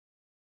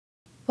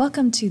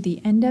Welcome to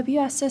the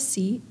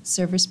NWSSC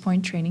Service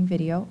Point training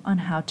video on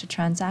how to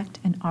transact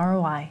an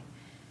ROI.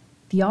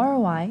 The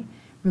ROI,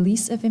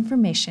 Release of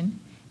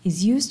Information,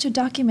 is used to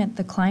document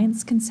the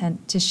client's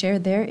consent to share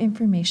their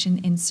information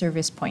in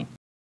Service Point.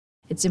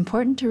 It's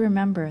important to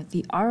remember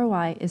the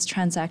ROI is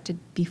transacted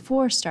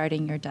before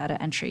starting your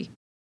data entry.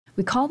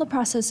 We call the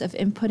process of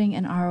inputting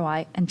an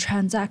ROI a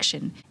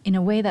transaction in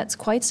a way that's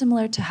quite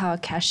similar to how a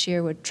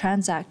cashier would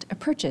transact a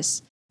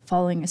purchase.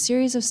 Following a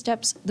series of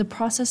steps, the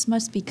process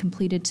must be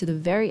completed to the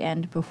very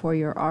end before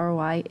your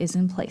ROI is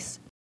in place.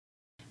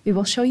 We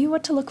will show you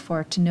what to look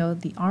for to know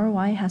the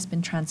ROI has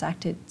been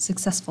transacted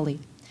successfully.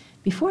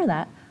 Before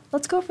that,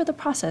 let's go over the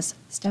process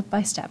step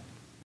by step.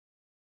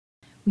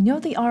 We know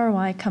the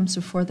ROI comes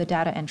before the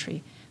data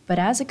entry, but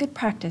as a good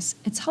practice,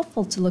 it's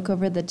helpful to look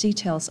over the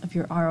details of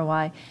your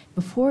ROI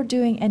before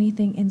doing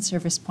anything in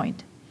Service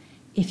Point.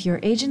 If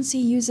your agency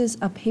uses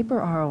a paper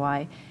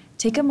ROI,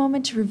 take a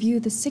moment to review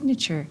the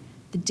signature,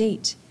 the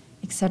date,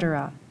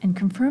 etc., and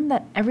confirm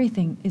that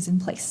everything is in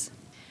place.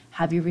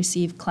 Have you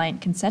received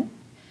client consent?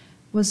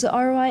 Was the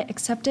ROI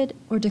accepted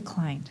or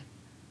declined?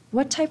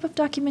 What type of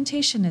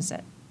documentation is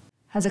it?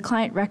 Has a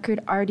client record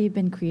already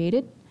been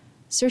created?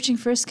 Searching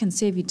first can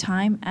save you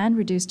time and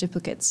reduce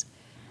duplicates.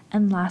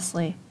 And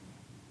lastly,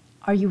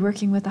 are you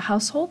working with a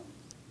household?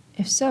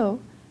 If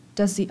so,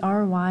 does the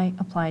ROI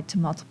apply to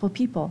multiple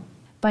people?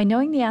 By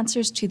knowing the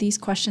answers to these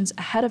questions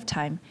ahead of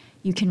time,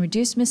 you can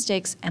reduce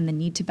mistakes and the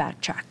need to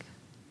backtrack.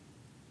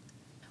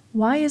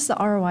 Why is the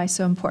ROI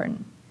so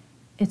important?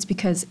 It's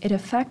because it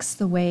affects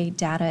the way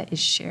data is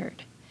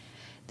shared.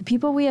 The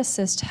people we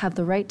assist have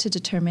the right to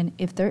determine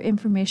if their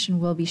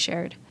information will be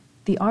shared.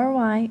 The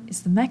ROI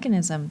is the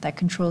mechanism that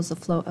controls the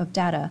flow of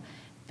data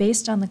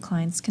based on the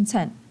client's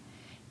consent.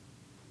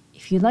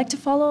 If you'd like to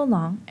follow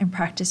along and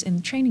practice in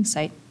the training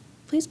site,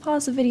 please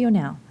pause the video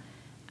now.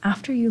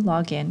 After you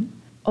log in,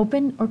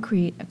 open or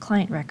create a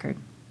client record.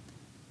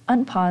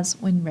 Unpause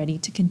when ready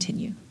to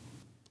continue.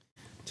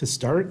 To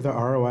start the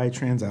ROI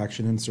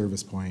transaction in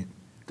Service Point,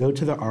 go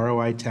to the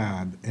ROI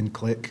tab and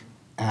click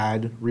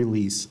Add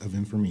Release of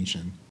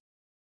Information.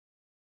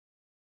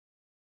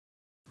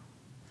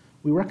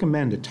 We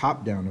recommend a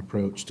top-down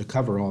approach to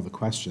cover all the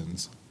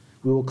questions.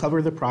 We will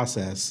cover the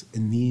process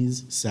in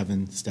these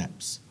 7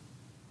 steps: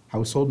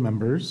 household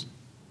members,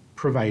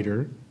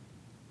 provider,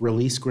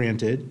 release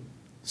granted,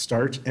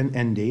 start and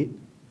end date,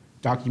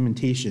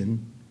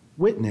 documentation,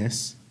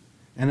 witness,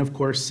 and of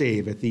course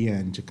save at the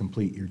end to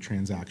complete your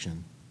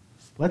transaction.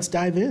 Let's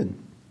dive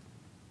in.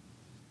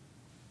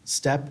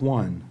 Step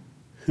 1,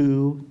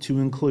 who to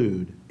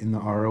include in the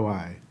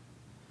ROI.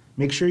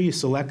 Make sure you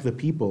select the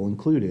people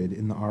included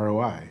in the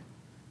ROI.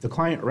 The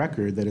client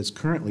record that is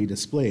currently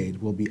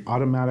displayed will be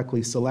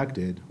automatically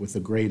selected with a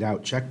grayed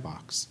out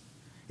checkbox.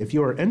 If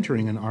you are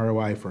entering an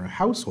ROI for a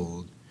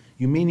household,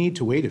 you may need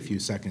to wait a few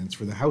seconds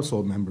for the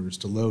household members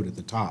to load at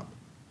the top.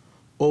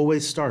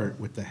 Always start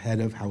with the head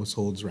of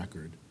household's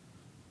record.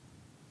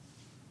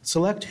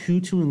 Select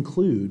who to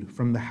include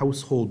from the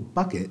household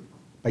bucket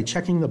by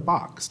checking the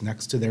box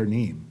next to their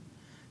name.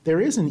 There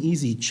is an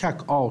easy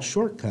check all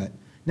shortcut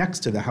next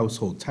to the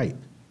household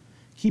type.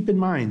 Keep in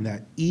mind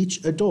that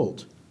each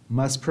adult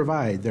must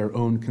provide their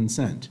own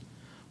consent,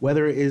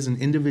 whether it is an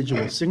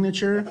individual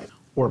signature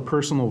or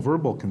personal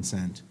verbal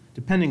consent,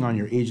 depending on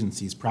your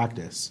agency's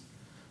practice.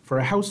 For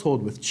a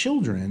household with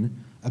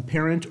children, a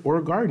parent or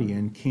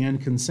guardian can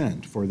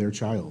consent for their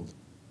child.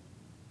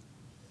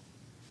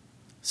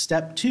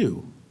 Step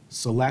 2,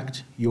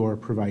 select your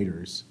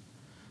providers.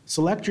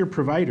 Select your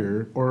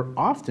provider, or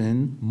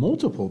often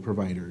multiple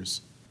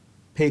providers.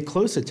 Pay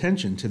close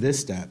attention to this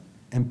step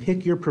and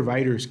pick your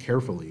providers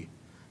carefully.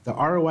 The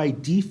ROI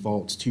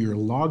defaults to your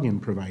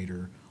login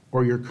provider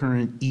or your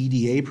current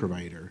EDA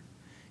provider.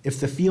 If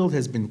the field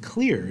has been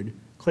cleared,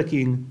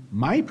 clicking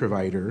My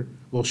Provider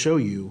will show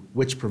you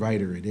which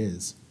provider it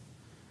is.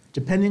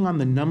 Depending on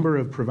the number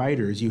of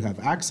providers you have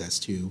access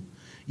to,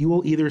 you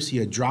will either see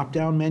a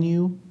drop-down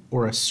menu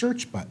or a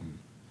search button.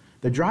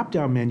 The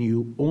drop-down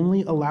menu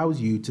only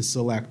allows you to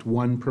select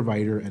one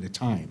provider at a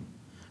time.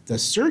 The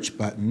search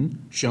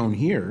button, shown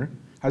here,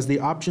 has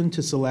the option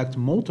to select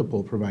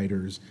multiple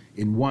providers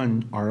in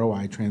one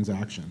ROI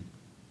transaction.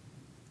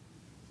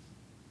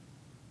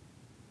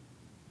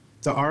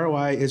 The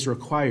ROI is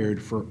required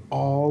for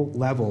all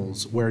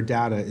levels where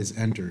data is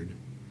entered.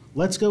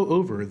 Let's go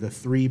over the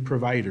 3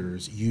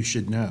 providers you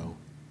should know: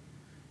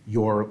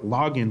 your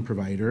login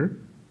provider,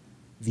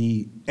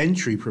 the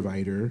entry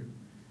provider,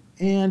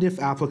 and if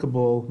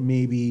applicable,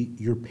 maybe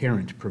your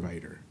parent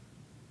provider.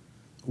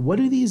 What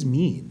do these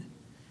mean?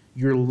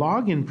 Your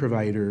login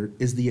provider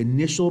is the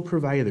initial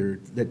provider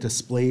that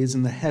displays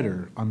in the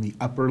header on the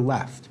upper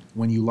left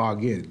when you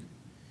log in.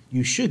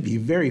 You should be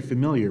very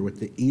familiar with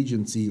the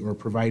agency or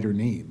provider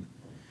name.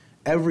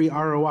 Every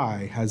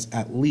ROI has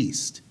at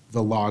least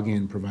the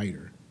login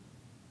provider.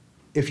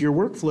 If your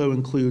workflow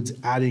includes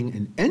adding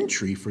an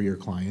entry for your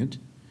client,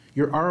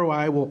 your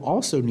ROI will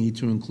also need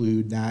to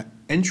include that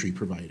entry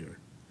provider.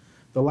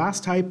 The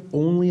last type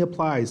only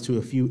applies to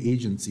a few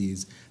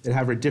agencies that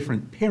have a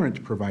different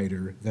parent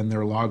provider than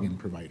their login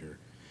provider.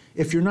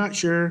 If you're not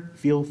sure,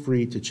 feel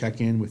free to check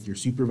in with your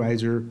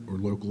supervisor or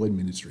local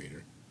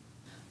administrator.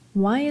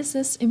 Why is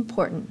this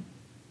important?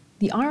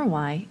 The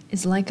ROI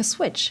is like a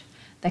switch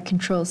that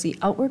controls the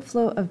outward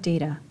flow of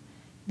data.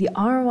 The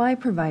ROI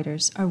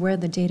providers are where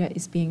the data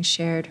is being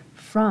shared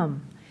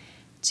from.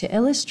 To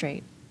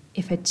illustrate,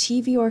 if a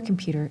TV or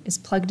computer is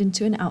plugged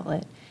into an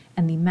outlet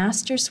and the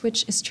master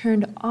switch is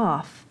turned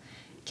off,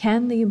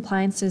 can the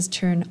appliances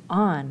turn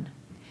on?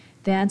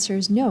 The answer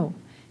is no,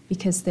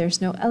 because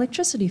there's no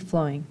electricity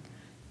flowing.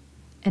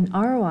 An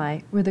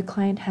ROI where the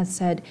client has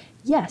said,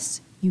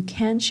 yes, you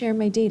can share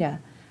my data,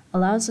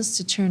 allows us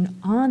to turn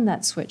on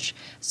that switch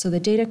so the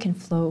data can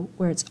flow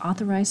where it's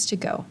authorized to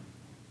go.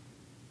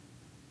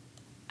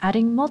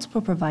 Adding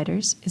multiple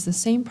providers is the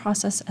same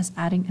process as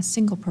adding a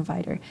single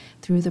provider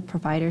through the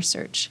provider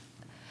search.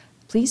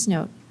 Please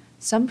note,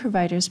 some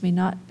providers may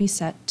not be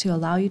set to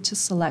allow you to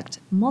select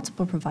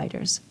multiple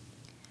providers.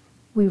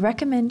 We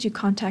recommend you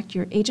contact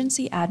your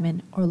agency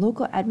admin or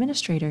local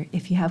administrator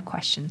if you have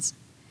questions.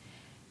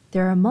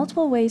 There are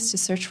multiple ways to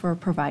search for a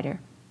provider,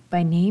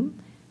 by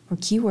name or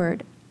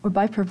keyword or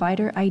by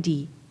provider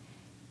ID.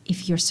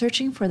 If you're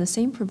searching for the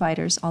same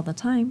providers all the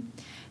time,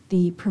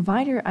 the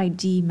provider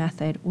ID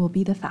method will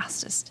be the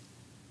fastest.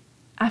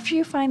 After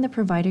you find the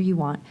provider you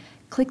want,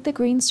 click the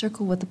green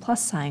circle with the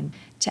plus sign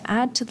to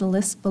add to the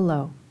list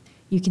below.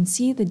 You can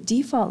see the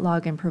default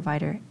login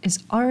provider is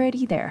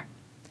already there.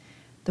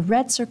 The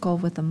red circle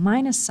with the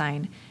minus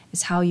sign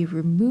is how you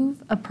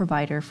remove a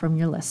provider from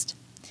your list.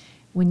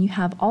 When you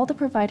have all the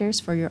providers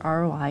for your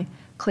ROI,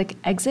 click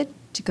Exit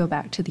to go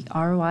back to the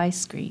ROI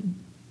screen.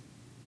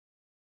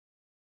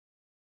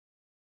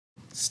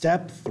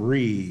 Step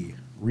 3,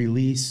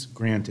 Release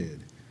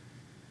Granted.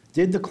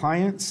 Did the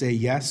client say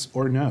yes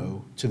or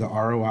no to the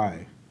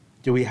ROI?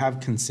 Do we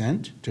have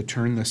consent to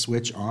turn the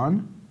switch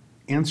on?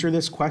 Answer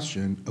this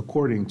question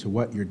according to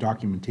what your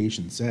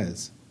documentation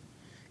says.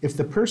 If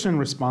the person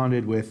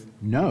responded with,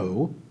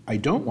 no, I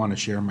don't want to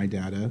share my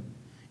data,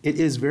 it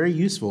is very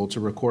useful to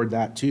record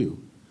that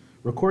too.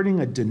 Recording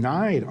a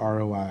denied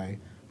ROI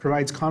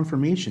provides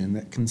confirmation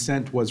that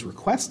consent was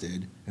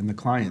requested and the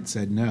client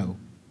said no.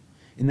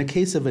 In the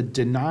case of a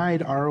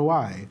denied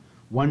ROI,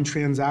 one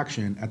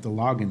transaction at the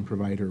login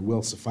provider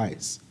will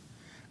suffice.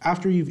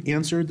 After you've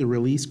answered the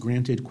release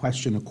granted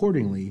question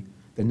accordingly,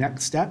 the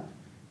next step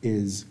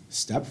is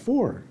step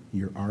 4,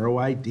 your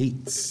ROI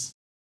dates.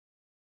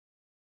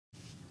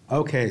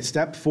 Okay,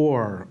 step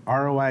 4,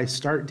 ROI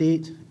start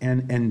date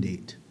and end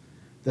date.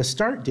 The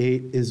start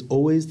date is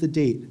always the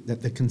date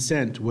that the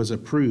consent was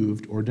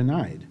approved or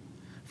denied.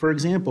 For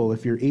example,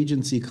 if your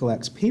agency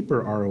collects paper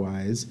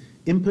ROIs,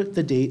 input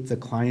the date the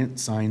client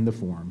signed the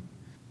form.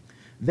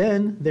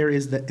 Then there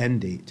is the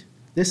end date.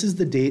 This is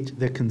the date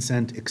the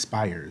consent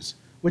expires,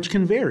 which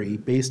can vary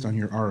based on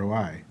your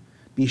ROI.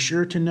 Be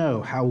sure to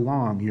know how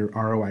long your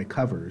ROI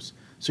covers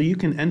so you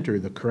can enter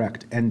the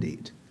correct end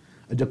date.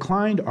 A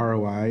declined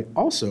ROI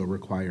also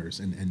requires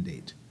an end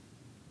date.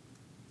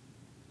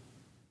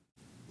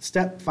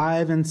 Step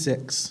 5 and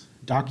 6,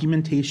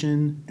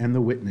 documentation and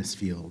the witness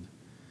field.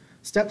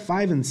 Step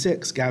 5 and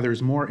 6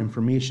 gathers more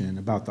information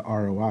about the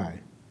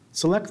ROI.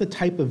 Select the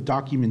type of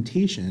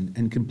documentation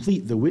and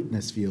complete the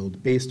witness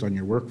field based on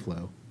your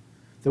workflow.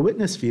 The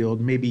witness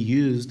field may be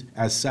used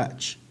as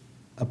such,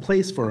 a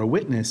place for a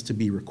witness to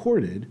be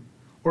recorded,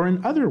 or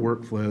in other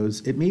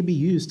workflows, it may be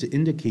used to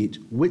indicate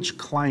which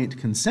client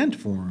consent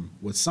form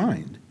was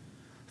signed.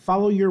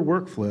 Follow your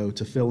workflow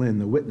to fill in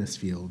the witness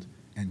field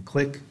and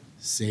click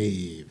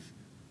Save.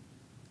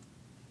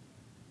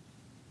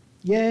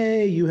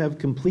 Yay, you have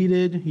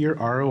completed your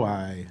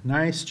ROI.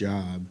 Nice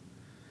job.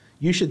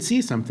 You should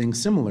see something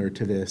similar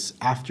to this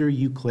after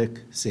you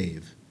click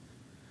Save.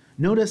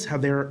 Notice how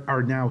there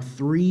are now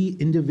 3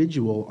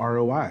 individual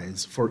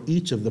ROIs for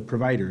each of the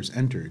providers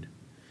entered.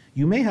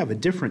 You may have a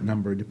different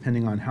number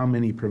depending on how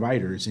many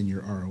providers in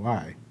your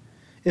ROI.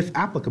 If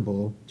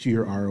applicable to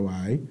your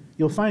ROI,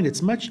 you'll find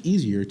it's much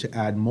easier to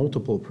add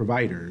multiple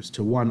providers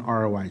to one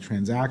ROI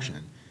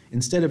transaction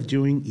instead of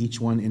doing each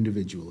one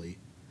individually.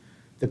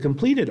 The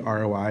completed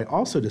ROI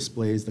also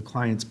displays the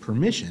client's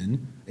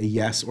permission, a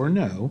yes or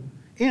no,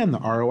 and the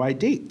ROI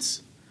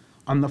dates.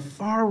 On the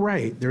far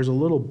right, there's a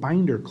little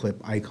binder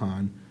clip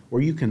icon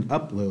where you can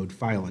upload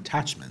file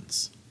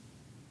attachments.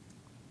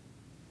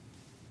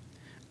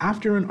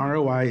 After an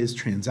ROI is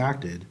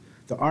transacted,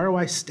 the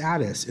ROI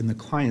status in the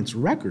client's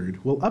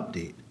record will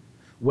update.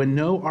 When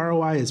no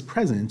ROI is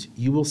present,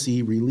 you will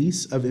see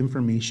Release of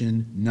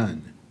Information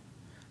None.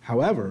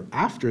 However,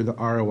 after the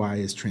ROI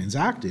is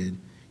transacted,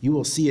 you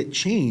will see it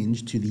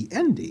change to the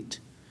end date,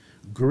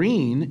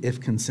 green if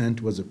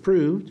consent was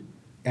approved,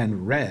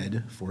 and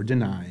red for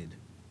denied.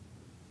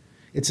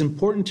 It's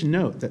important to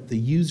note that the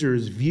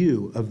user's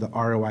view of the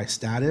ROI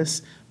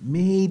status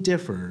may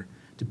differ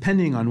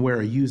depending on where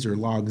a user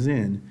logs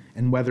in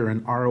and whether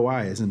an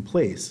ROI is in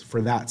place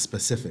for that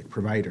specific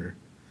provider.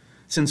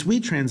 Since we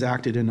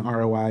transacted an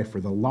ROI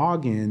for the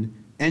login,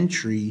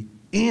 entry,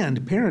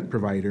 and parent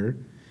provider,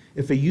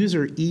 If a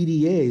user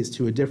EDAs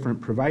to a different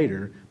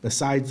provider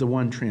besides the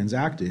one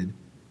transacted,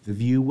 the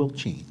view will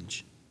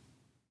change.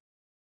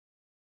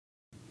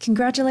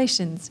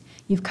 Congratulations!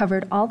 You've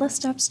covered all the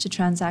steps to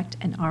Transact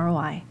an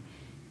ROI.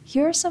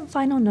 Here are some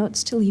final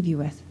notes to leave you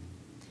with.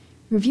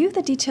 Review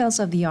the details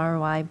of the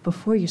ROI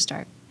before you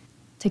start.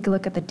 Take a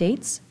look at the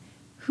dates,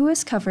 who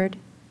is covered,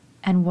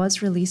 and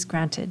was release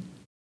granted.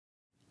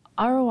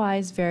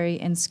 ROIs vary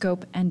in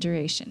scope and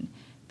duration.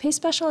 Pay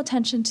special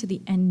attention to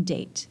the end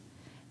date.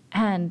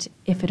 And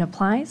if it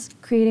applies,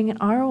 creating an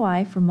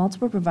ROI for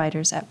multiple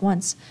providers at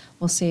once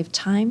will save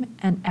time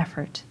and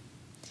effort.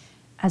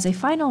 As a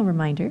final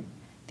reminder,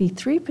 the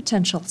 3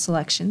 potential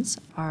selections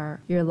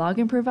are your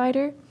login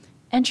provider,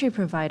 entry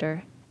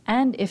provider,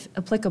 and if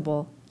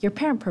applicable, your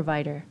parent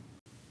provider.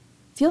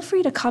 Feel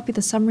free to copy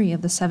the summary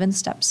of the 7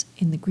 steps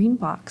in the green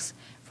box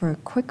for a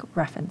quick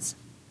reference.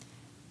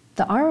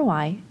 The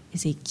ROI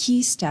is a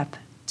key step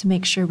to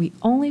make sure we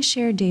only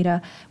share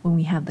data when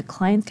we have the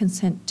client's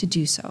consent to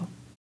do so.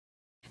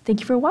 Thank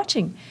you for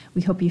watching.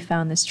 We hope you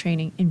found this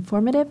training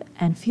informative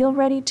and feel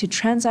ready to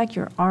transact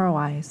your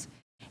ROIs.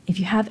 If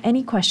you have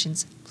any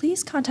questions,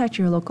 please contact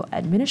your local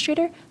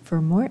administrator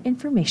for more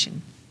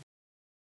information.